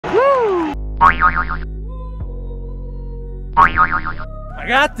I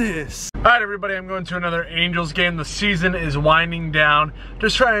got this. All right, everybody, I'm going to another Angels game. The season is winding down.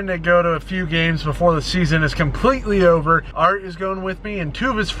 Just trying to go to a few games before the season is completely over. Art is going with me and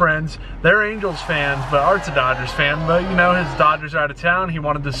two of his friends. They're Angels fans, but Art's a Dodgers fan. But you know, his Dodgers are out of town. He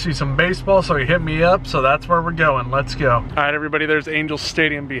wanted to see some baseball, so he hit me up. So that's where we're going. Let's go. All right, everybody, there's Angels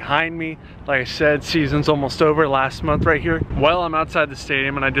Stadium behind me. Like I said, season's almost over last month right here. Well, I'm outside the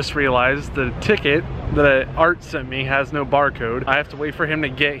stadium and I just realized the ticket that Art sent me has no barcode. I have to wait for him to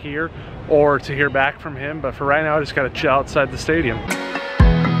get here or to hear back from him, but for right now I just gotta chill outside the stadium.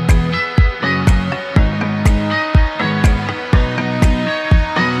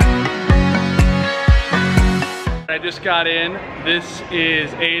 I just got in. This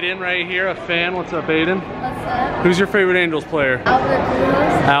is Aiden right here, a fan. What's up, Aiden? What's up? Who's your favorite Angels player? Albert.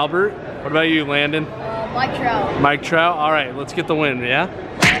 Albert? What about you, Landon? Mike Trout. Mike Trout? All right, let's get the win, yeah?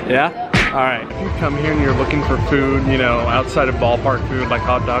 Yeah? All right. If you come here and you're looking for food, you know, outside of ballpark food like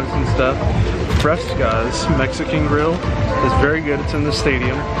hot dogs and stuff, Kleschka's Mexican Grill is very good. It's in the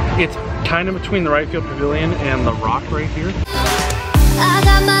stadium. It's kind of between the right field pavilion and the rock right here. I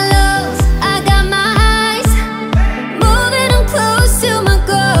got my lows, I got my highs, moving them close to my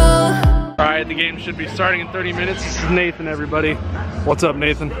goal. All right, the game should be starting in 30 minutes. This is Nathan, everybody. What's up,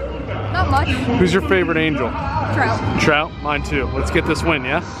 Nathan? Not much. Who's your favorite Angel? Trout. Trout? Mine too. Let's get this win,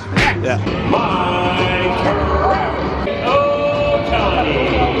 yeah? Yeah.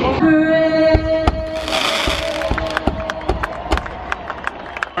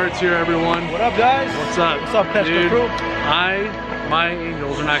 Art's here, everyone. What up, guys? What's up? What's up, Kleschka Crew? My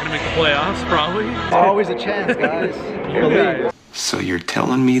Angels are not gonna make the playoffs, probably. Always a chance, guys. Guys. So you're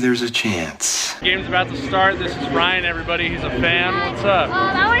telling me there's a chance? Game's about to start. This is Ryan, everybody. He's a fan. What's up?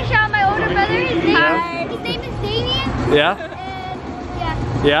 I want to shout out my older brother. His name is Damien. Yeah?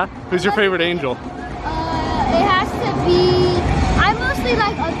 And Yeah? Who's your favorite Angel? it has to be. I mostly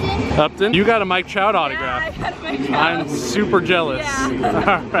like Upton. Upton? You got a Mike Trout autograph. Yeah, I got a Mike Trout. I'm super jealous.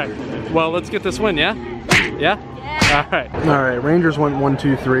 Yeah. All right. Well, let's get this win, yeah? Yeah? All right. All right, Rangers went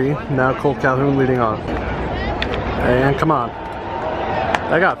 1-2-3. Now Cole Calhoun leading off. And come on.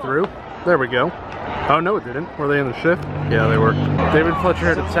 I got through. There we go. Oh, no, it didn't. Were they in the shift? Yeah, they were. David Fletcher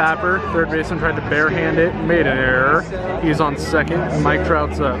had a tapper. Third baseman tried to barehand it. Made an error. He's on second. Mike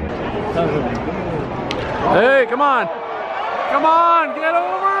Trout's up. Hey, come on. Come on, get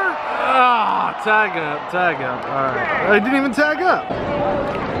over. Ah, tag up, tag up. All right. I didn't even tag up.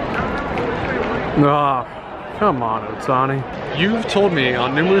 Ah, come on, Ohtani. You've told me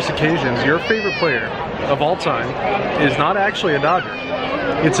on numerous occasions your favorite player of all time is not actually a Dodger.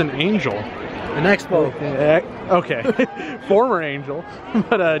 It's an Angel. An Expo. Okay. Former Angel,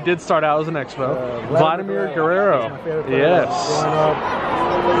 but did start out as an Expo. Vladimir Guerrero. Yes.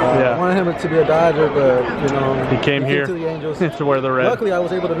 I wanted him to be a Dodger, but you know, he came here to the Angels to wear the red. Luckily, I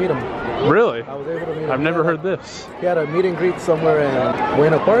was able to meet him. Really? I was able to meet him. I've never heard this. He had a meet and greet somewhere in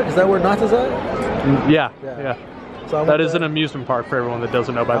Buena Park. Is that where Knott's is at? Yeah. So that is an amusement park for everyone that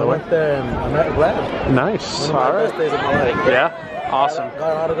doesn't know, by the way. I went there and I met Vlad. Nice. One of my best days of my life. Yeah. Awesome.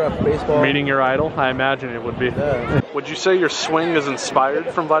 Got an autograph for baseball. Meeting your idol? I imagine it would be. Yeah. Would you say your swing is inspired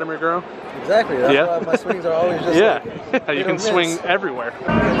from Vladimir Guerrero? Exactly. That's why my swings are always just like, you can swing everywhere.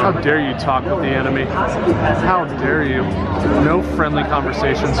 How dare you talk with the enemy? How dare you? No friendly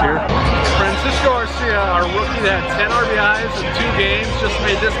conversations here. Francisco Garcia, our rookie that had 10 RBIs in 2 games, just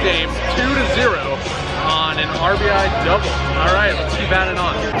made this game 2-0 on an RBI double. All right, let's keep adding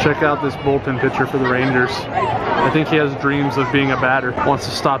on. Check out this bullpen pitcher for the Rangers. I think he has dreams of being a batter. Wants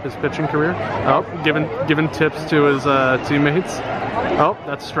to stop his pitching career. Oh, giving tips to his teammates. Oh,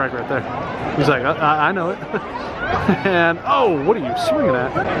 that's a strike right there. He's like, I know it. And oh, what are you swinging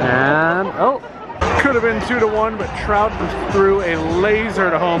at? And oh, could have been 2-1, but Trout just threw a laser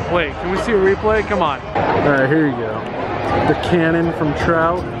to home plate. Can we see a replay? Come on. All right, here you go. The cannon from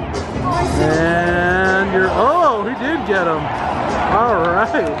Trout. And oh, he did get him. All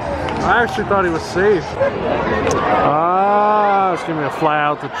right. I actually thought he was safe. It's gonna be a fly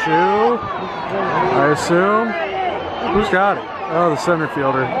out to 2, I assume. Who's got it? Oh, the center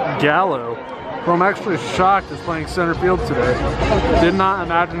fielder, Gallo, who I'm actually shocked is playing center field today. Did not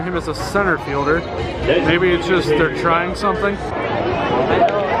imagine him as a center fielder. Maybe it's just they're trying something.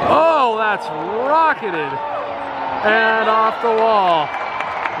 Oh, that's rocketed. And off the wall.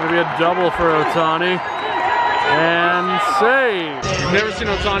 Maybe a double for Ohtani. And save. You've never seen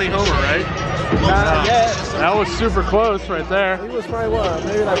Ohtani homer, right? That was super close right there. He was probably what,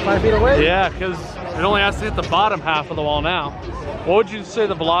 maybe like 5 feet away? Yeah, because it only has to hit the bottom half of the wall now. What would you say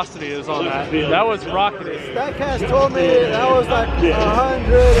the velocity is on that? That was rocketed. Statcast told me that was like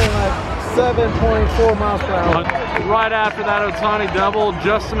 160 7.4 miles per hour. Right after that Otani double,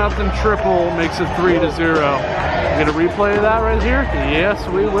 Justin Upton triple makes it 3-0. Get a replay of that right here? Yes,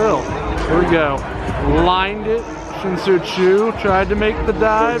 we will. Here we go. Lined it. Shin-Soo Choo tried to make the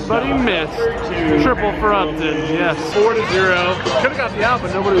dive, but he missed. Triple for Upton. Yes, 4-0. Could have got the out,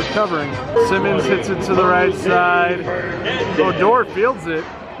 but nobody was covering. Simmons hits it to the right side. Odor fields it,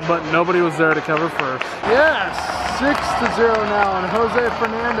 but nobody was there to cover first. Yes, 6-0 now, and Jose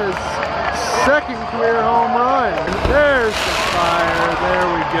Fernandez second career home run. There's the fire. There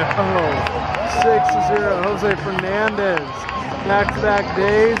we go. 6-0. Jose Fernandez. Back-to-back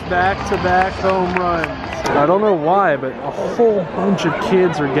days, back-to-back home runs. I don't know why, but a whole bunch of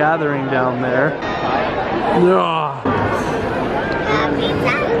kids are gathering down there. Ugh.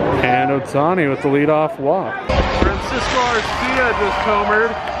 And Otani with the leadoff walk. Francisco Arcia just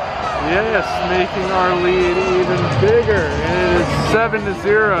homered. Yes, making our lead even bigger. And it is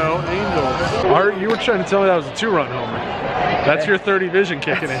 7-0 Angels. Art, you were trying to tell me that was a 2-run homer. That's your 30 vision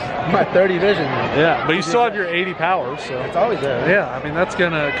kicking in. My 30 vision. Yeah, but you still have your 80 power, so. It's always there. Yeah, I mean, that's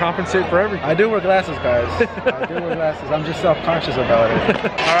gonna compensate for everything. I do wear glasses, guys. I do wear glasses. I'm just self-conscious about it.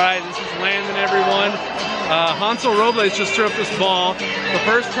 All right, this is Landon, everyone. Hansel Robles just threw up this ball. The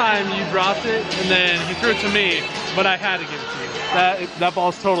first time you dropped it, and then he threw it to me, but I had to give it to you. That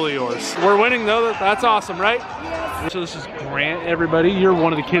ball's totally yours. We're winning though, that's awesome, right? Yes. So this is Grant, everybody. You're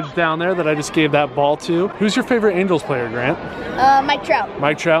one of the kids down there that I just gave that ball to. Who's your favorite Angels player, Grant? Mike Trout.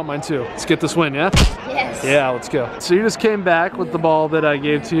 Mike Trout, mine too. Let's get this win, yeah? Yes. Yeah, let's go. So you just came back with the ball that I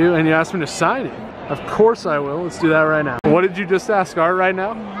gave to you and you asked me to sign it. Of course I will. Let's do that right now. What did you just ask Art right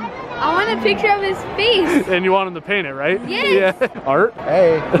now? I want a picture of his face. And you want him to paint it, right? Yes. Yeah. Art?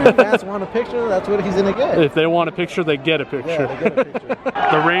 Hey, if fans want a picture, that's what he's gonna get. If they want a picture, they get a picture. Yeah, they get a picture.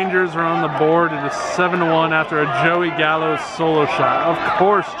 The Rangers are on the board. It is 7-1 after a Joey Gallo solo shot. Of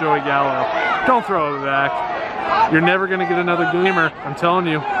course, Joey Gallo. Don't throw it back. You're never gonna get another gamer. I'm telling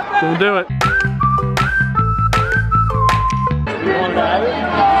you. Don't do it. You want to have it?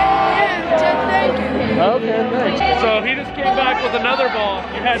 Okay, thanks. So he just came back with another ball.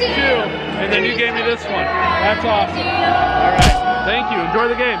 You had 2, and then you gave me this one. That's awesome. All right, thank you. Enjoy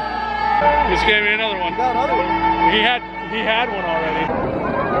the game. He just gave me another one. He had one already.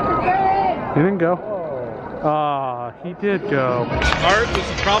 He didn't go. He did go. Art, this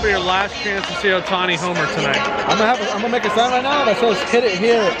is probably your last chance to see Otani homer tonight. I'm gonna make a sign right now that says "Hit it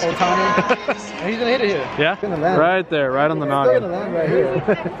here, Otani." And he's gonna hit it here. Yeah. It's gonna land. Right there, right on the noggin. It's gonna land right here.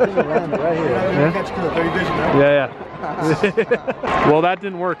 It's gonna land right here. Yeah. Catch the 30 vision, right? Yeah. Well, that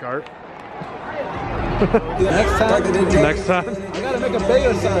didn't work, Art. Next time. Next time. I gotta make a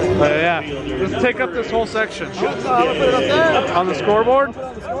bigger sign. Yeah. Let's take up this whole section. I'll put it up there. On the scoreboard? Put it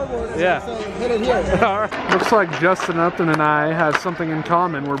on the scoreboard. Yeah. Hit it here. All right. Looks like Justin Upton and I have something in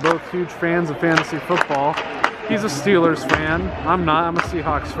common. We're both huge fans of fantasy football. He's a Steelers fan. I'm not. I'm a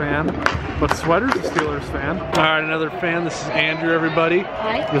Seahawks fan. But Sweater's a Steelers fan. All right, another fan. This is Andrew, everybody.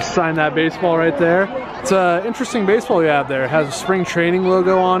 Hi. Just signed that baseball right there. It's an interesting baseball you have there. It has a spring training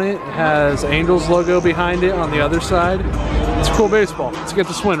logo on it. It has Angels logo behind it on the other side. It's a cool baseball. Let's get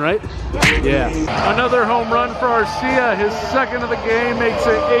this win, right? Yeah. Another home run for Arcia. His second of the game makes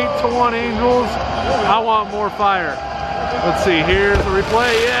it 8-1 Angels. I want more fire. Let's see, here's the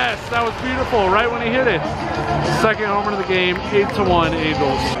replay. Yes, that was beautiful, right when he hit it. Second homer of the game, 8-1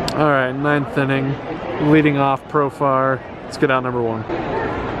 Angels. All right, 9th inning, leading off Profar. Let's get out number 1.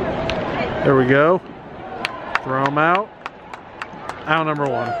 There we go. Throw him out. Out number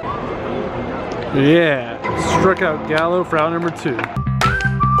 1. Yeah, struck out Gallo for out number 2.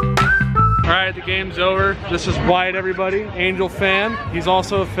 All right, the game's over. This is Wyatt, everybody, Angel fan. He's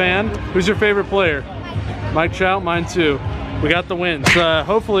also a fan. Who's your favorite player? Mike Trout, mine too. We got the wins.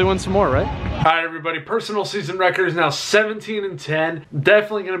 Hopefully win some more, right? All right, everybody, personal season record is now 17-10.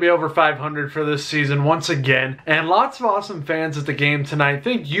 Definitely gonna be over 500 for this season once again. And lots of awesome fans at the game tonight.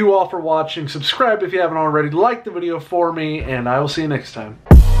 Thank you all for watching. Subscribe if you haven't already. Like the video for me, and I will see you next time.